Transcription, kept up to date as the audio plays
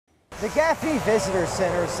The Gaffney Visitor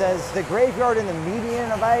Center says the graveyard in the median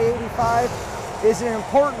of I-85 is an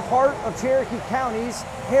important part of Cherokee County's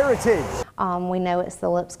heritage. We know it's the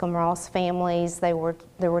Lipscomb-Ross families. There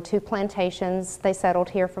were two plantations. They settled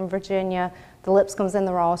here from Virginia, the Lipscombs and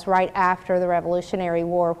the Ross, right after the Revolutionary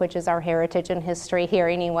War, which is our heritage and history here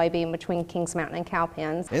anyway, being between Kings Mountain and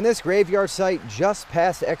Cowpens. And this graveyard site just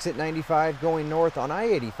past exit 95 going north on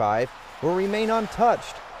I-85 will remain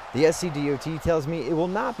untouched. The SCDOT tells me it will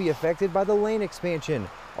not be affected by the lane expansion,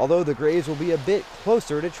 although the graves will be a bit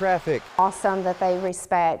closer to traffic. Awesome that they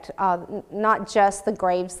respect not just the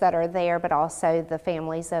graves that are there, but also the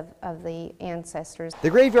families of the ancestors. The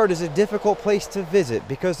graveyard is a difficult place to visit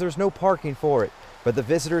because there's no parking for it, but the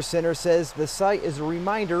Visitor Center says the site is a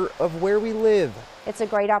reminder of where we live. It's a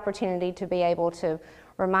great opportunity to be able to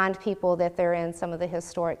remind people that they're in some of the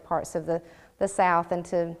historic parts of the South and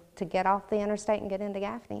to get off the interstate and get into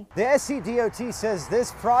Gaffney. The SCDOT says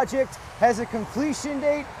this project has a completion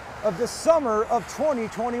date of the summer of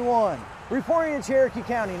 2021. Reporting in Cherokee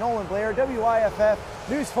County, Nolan Blair, WYFF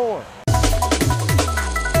News 4.